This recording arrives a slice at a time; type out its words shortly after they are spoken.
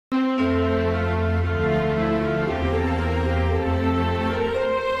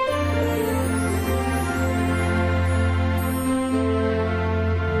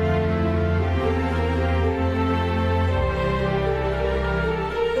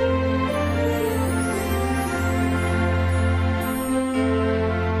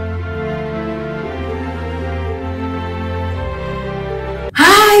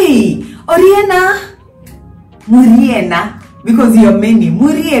Muriena, because you're many.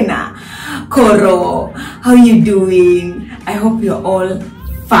 Muriena, Koro, how you doing? I hope you're all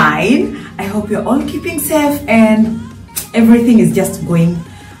fine. I hope you're all keeping safe and everything is just going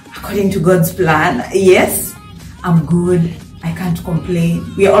according to God's plan. Yes, I'm good. I can't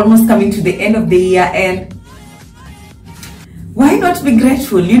complain. We are almost coming to the end of the year, and why not be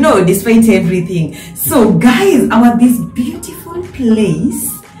grateful, you know, despite everything. So guys, I'm at this beautiful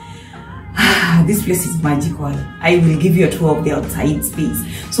place. This place is magical. I will give you a tour of the outside space.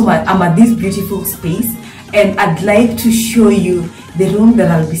 So I'm at this beautiful space, and I'd like to show you the room that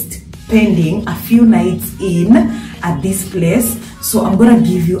I'll be spending a few nights in at this place. So I'm gonna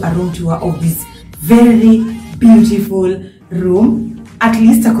give you a room tour of this very beautiful room, at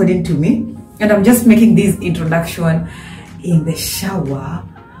least according to me. And I'm just making this introduction in the shower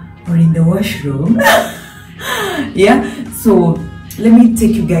or in the washroom. Yeah, so let me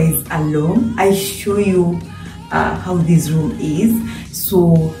take you guys along. I show you how this room is.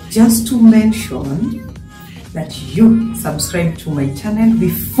 So just to mention that you subscribe to my channel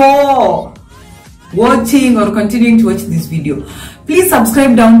before watching or continuing to watch this video. Please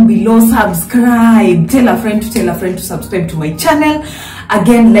subscribe down below. Subscribe, tell a friend to subscribe to my channel.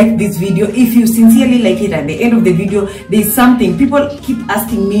 Again, like this video if you sincerely like it. At the end of the video, there's something people keep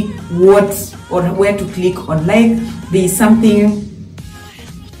asking me what or where to click on like. There's something,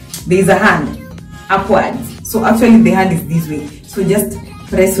 there's a hand upwards, so actually the hand is this way, so just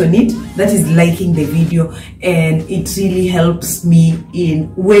press on it. That is liking the video, and it really helps me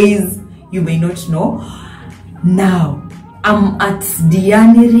in ways you may not know. Now I'm at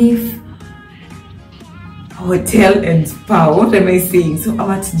Diani Reef Hotel and Spa. What am I saying? So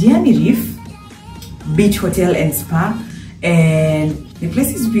I'm at Diani Reef Beach Hotel and Spa, and the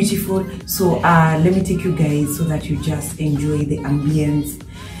place is beautiful. So let me take you guys so that you just enjoy the ambience,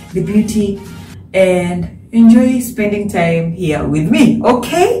 the beauty, and enjoy spending time here with me.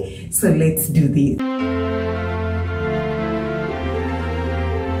 Okay, so let's do this.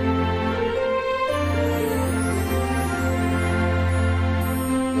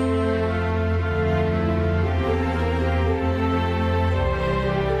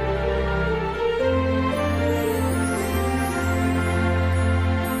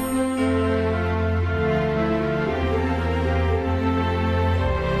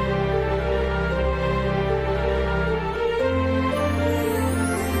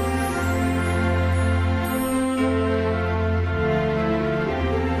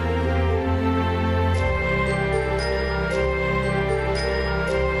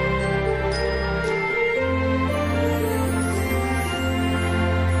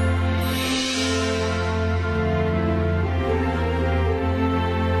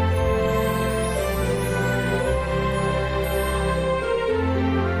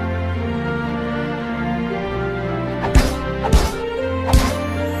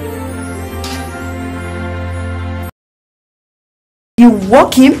 You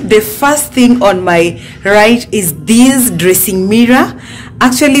walk in, the first thing on my right is this dressing mirror.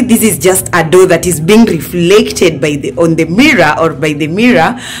 Actually, this is just a door that is being reflected by on the mirror or by the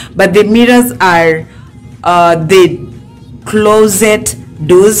mirror, but the mirrors are the closet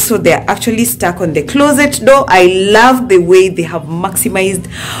doors, so they're actually stuck on the closet door. I love the way they have maximized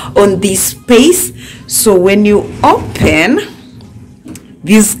on this space. So when you open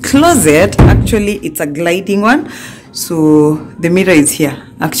this closet, actually it's a gliding one. So the mirror is here.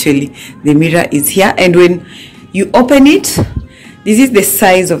 Actually the mirror is here, and when you open it, this is the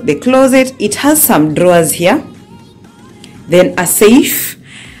size of the closet. It has some drawers here, then a safe,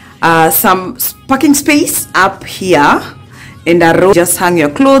 some parking space up here, and a row just hang your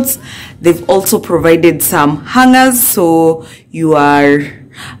clothes. They've also provided some hangers, so you are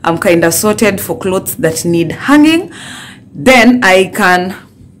kind of sorted for clothes that need hanging. Then I can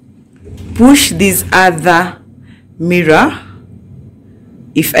push this other mirror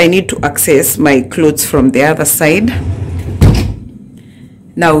if I need to access my clothes from the other side.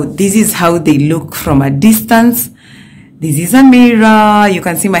 Now this is how they look from a distance. This is a mirror. You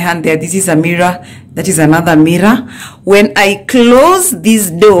can see my hand there. This is a mirror. That is another mirror. When I close this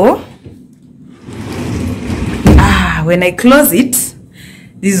door, when I close it,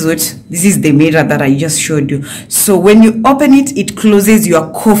 this is the mirror that I just showed you. So when you open it, it closes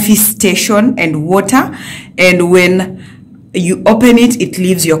your coffee station and water, and when you open it, it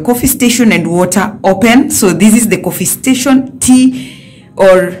leaves your coffee station and water open. So this is the coffee station, tea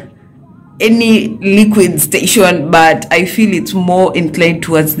or any liquid station, but I feel it's more inclined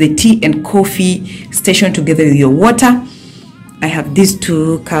towards the tea and coffee station together with your water. I have these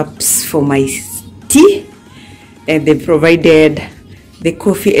 2 cups for my tea, and they provided the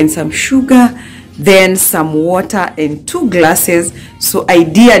coffee and some sugar. then some water and 2 glasses. So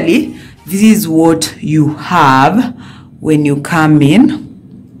ideally this is what you have when you come in.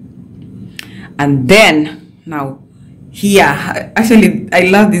 And then now here, actually I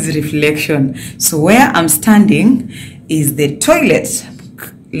love this reflection. So where I'm standing is the toilet.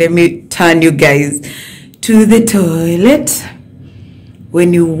 Let me turn you guys to the toilet.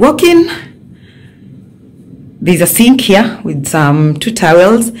 When you walk in, there's a sink here with some 2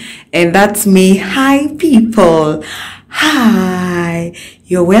 towels, and that's me. Hi people, hi,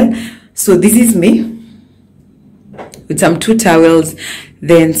 you're well. So this is me with some 2 towels,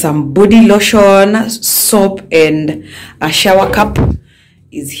 then some body lotion, soap, and a shower cup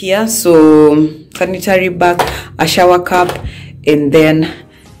is here. So sanitary bag, a shower cup, and then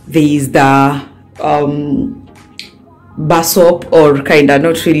there is the bar soap, or kinda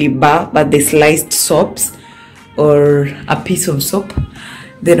not really bar, but the sliced soaps, or a piece of soap.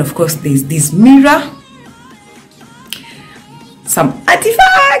 Then of course there's this mirror, some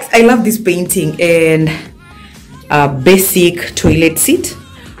artifacts. I love this painting, and a basic toilet seat.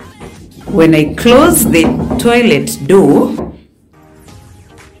 When I close the toilet door,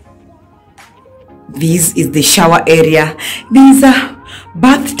 this is the shower area. There's a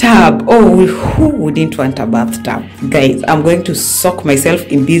bathtub. Oh, who wouldn't want a bathtub? Guys, I'm going to soak myself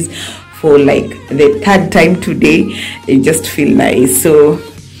in this for like the 3rd time today. It just feel nice. So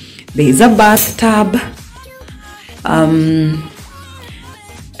there's a bathtub.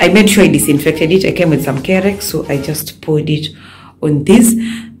 I made sure I disinfected it. I came with some Carex, so I just poured it on this.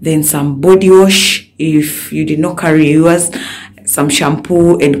 Then some body wash if you did not carry yours, some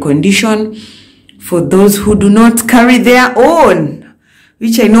shampoo and condition for those who do not carry their own,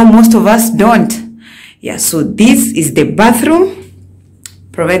 which I know most of us don't. Yeah, so this is the bathroom.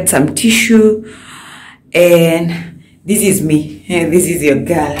 Provide some tissue, and this is me, and this is your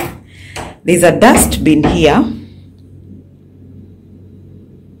girl. There's a dustbin here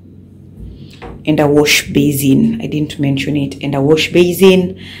and a wash basin. I didn't mention it. And a wash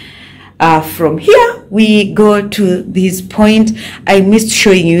basin. From here we go to this point. I missed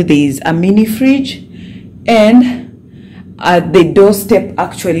showing you there's a mini fridge, and at the doorstep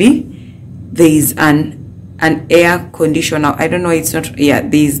actually there's an air conditioner. I don't know, it's not, yeah,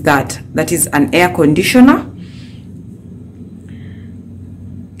 there's that is an air conditioner.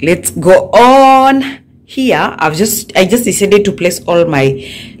 Let's go on. Here I just decided to place all my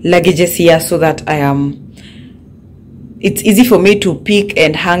luggages here so that it's easy for me to pick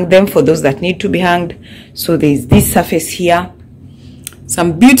and hang them for those that need to be hanged. So there's this surface here,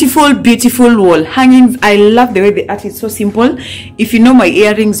 some beautiful wall hangings. I love the way the art is so simple. If you know my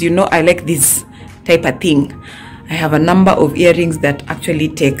earrings, you know I like this type of thing. I have a number of earrings that actually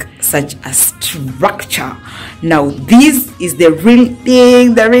take such a structure. Now this is the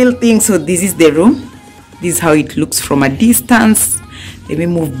real thing. So this is the room. This is how it looks from a distance. Let me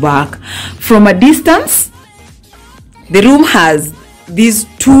move back. From a distance, the room has these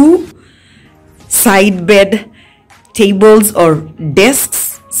 2 side bed tables or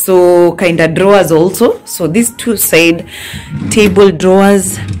desks, so kind of drawers also. So these 2 side table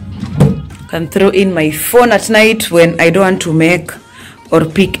drawers, can throw in my phone at night when I don't want to make or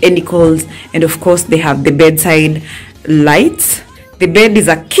pick any calls. And of course they have the bedside lights. The bed is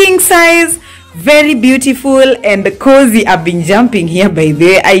a king size, very beautiful and cozy. I've been jumping here, by the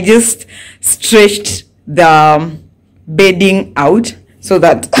way. I just stretched the bedding out so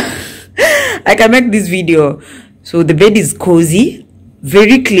that I can make this video. So the bed is cozy,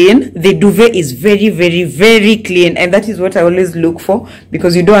 very clean. The duvet is very clean, and that is what I always look for,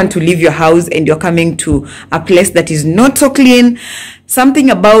 because you don't want to leave your house and you're coming to a place that is not so clean. Something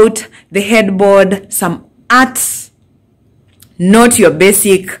about the headboard, some arts, not your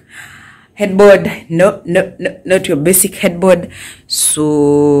basic headboard, not your basic headboard.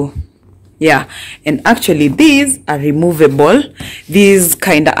 So yeah, and actually these are removable. These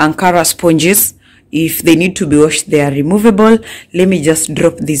kind of Ankara sponges, if they need to be washed, they are removable. Let me just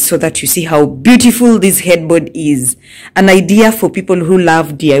drop this so that you see how beautiful this headboard is. An idea for people who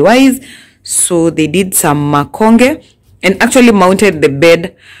love DIYs. So they did some makonge and actually mounted the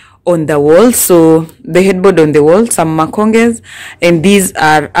bed on the wall. So the headboard on the wall, some makonges, and these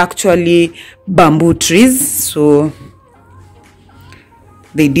are actually bamboo trees. So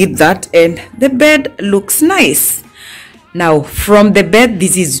they did that, and the bed looks nice. Now from the bed,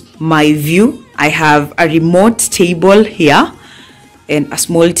 this is my view. I have a remote table here and a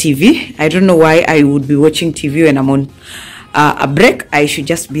small TV. I don't know why I would be watching TV when I'm on a break. I should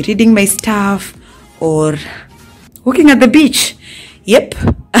just be reading my stuff or walking at the beach. Yep.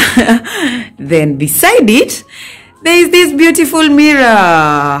 Then beside it, there is this beautiful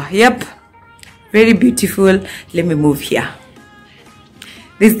mirror. Yep. very beautiful. Let me move here.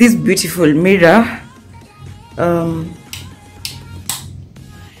 There's this beautiful mirror.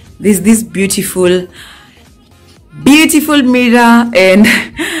 There's this beautiful mirror, and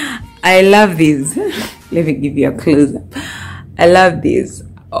I love these. Let me give you a close-up. I love these.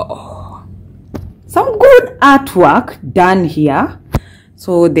 Oh, some good artwork done here.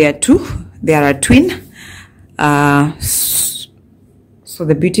 So there are a twin. So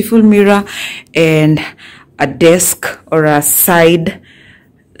the beautiful mirror and a desk or a side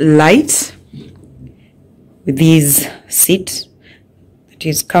light with these seats. It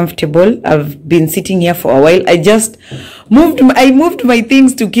is comfortable. I've been sitting here for a while. I just moved my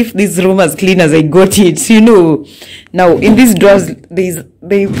things to keep this room as clean as I got it, you know. Now in these drawers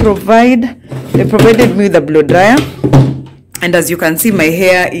they provided me with a blow dryer, and as you can see, my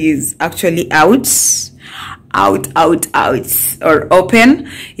hair is actually out or open.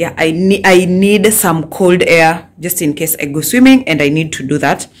 Yeah, I need some cold air just in case I go swimming, and I need to do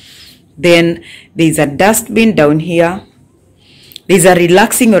that. Then there's a dustbin down here. There's a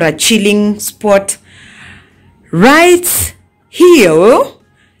relaxing or a chilling spot right here.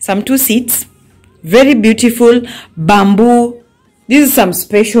 Some 2 seats, very beautiful bamboo. This is some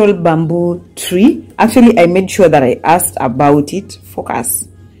special bamboo tree. Actually, I made sure that I asked about it. Focus.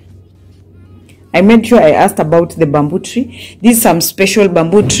 I made sure I asked about the bamboo tree. This is some special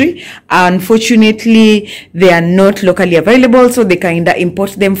bamboo tree. Unfortunately, they are not locally available, so they kind of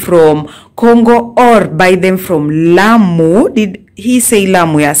import them from Congo or buy them from Lamu. Did he say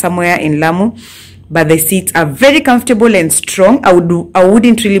Lamu? Yeah, somewhere in Lamu. But the seats are very comfortable and strong. I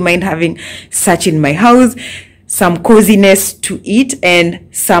wouldn't really mind having such in my house. Some coziness to eat and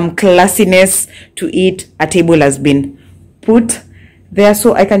some classiness to eat. A table has been put there,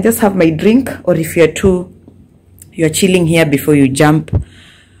 so I can just have my drink, or if you're chilling here before you jump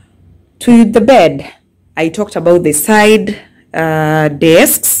to the bed. I talked about the side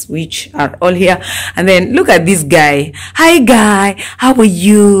desks, which are all here. And then look at this guy. Hi guy, how are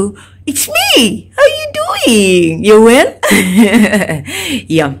you? It's me. How are you doing? You well?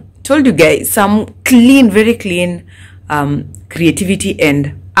 Yeah, told you guys, some clean, very clean creativity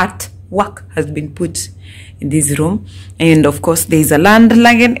and artwork has been put in this room. And of course there is a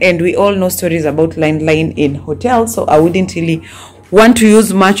landline, and we all know stories about landline in hotels, so I wouldn't really want to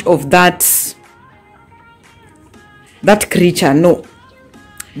use much of that creature, no.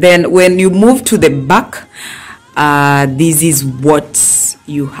 Then when you move to the back, this is what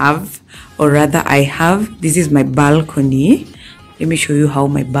you have, or rather I have. This is my balcony. Let me show you how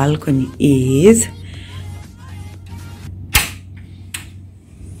my balcony is.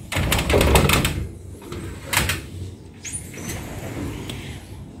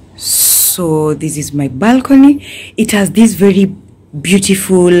 So this is my balcony. It has these very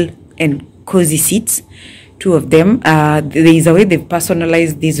beautiful and cozy seats, 2 of them. There is a way they've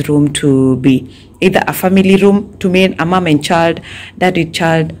personalized this room to be either a family room to mean a mom and child, dad with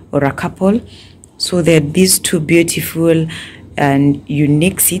child, or a couple. So there are these 2 beautiful and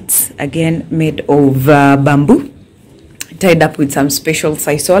unique seats, again made of bamboo, tied up with some special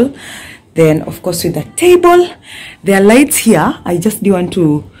sisal. Then of course with the table, there are lights here. I just do want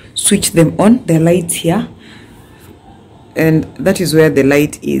to switch them on. The lights here, and that is where the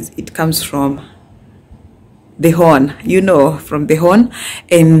light is. It comes from the horn, you know, from the horn.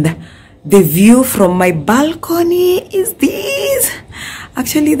 And the view from my balcony is this.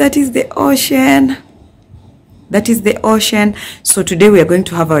 Actually, that is the ocean. That is the ocean. So today we are going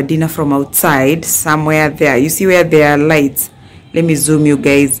to have our dinner from outside, somewhere there. You see where there are lights? Let me zoom you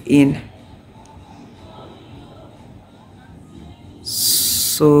guys in.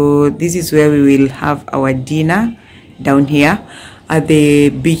 So this is where we will have our dinner, down here at the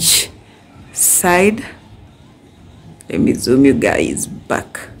beach side. Let me zoom you guys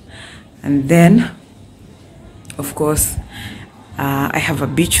back. And then of course I have a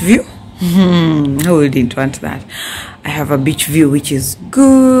beach view. Who wouldn't want that? I have a beach view, which is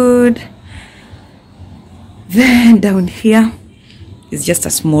good. Then down here is just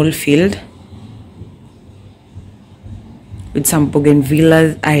a small field with some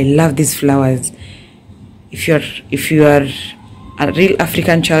bougainvilleas. I love these flowers. If you are a real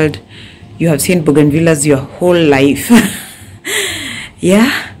African child, you have seen bougainvilleas your whole life.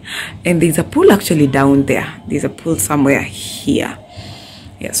 Yeah. And there's a pool actually down there. There's a pool somewhere here.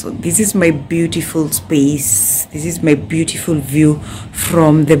 Yeah, so this is my beautiful space. This is my beautiful view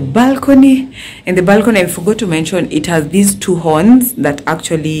from the balcony. And the balcony, I forgot to mention, it has these 2 horns that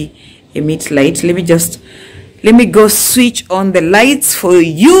actually emit light. Let me go switch on the lights for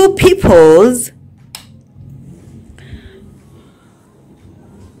you peoples.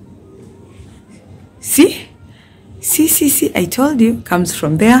 See, I told you, comes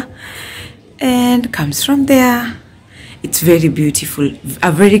from there and comes from there. It's very beautiful,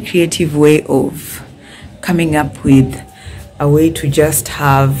 a very creative way of coming up with a way to just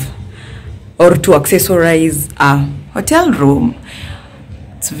have or to accessorize a hotel room.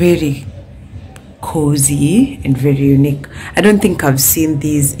 It's very cozy and very unique. I don't think I've seen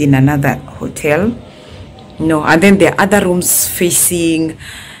these in another hotel. No. And then there are other rooms facing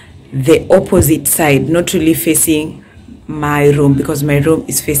the opposite side, not really facing my room, because my room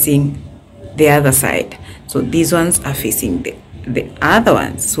is facing the other side. So these ones are facing the other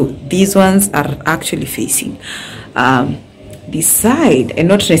ones. So these ones are actually facing this side and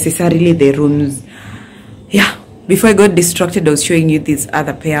not necessarily the rooms. Yeah, before I got distracted, I was showing you this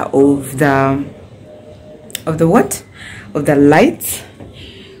other pair of the lights.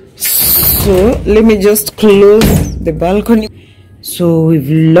 So let me just close the balcony. So we've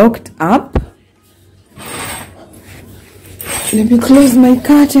locked up. Let me close my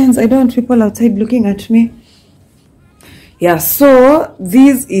curtains. I don't want people outside looking at me. Yeah, so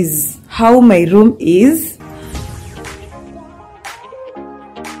this is how my room is.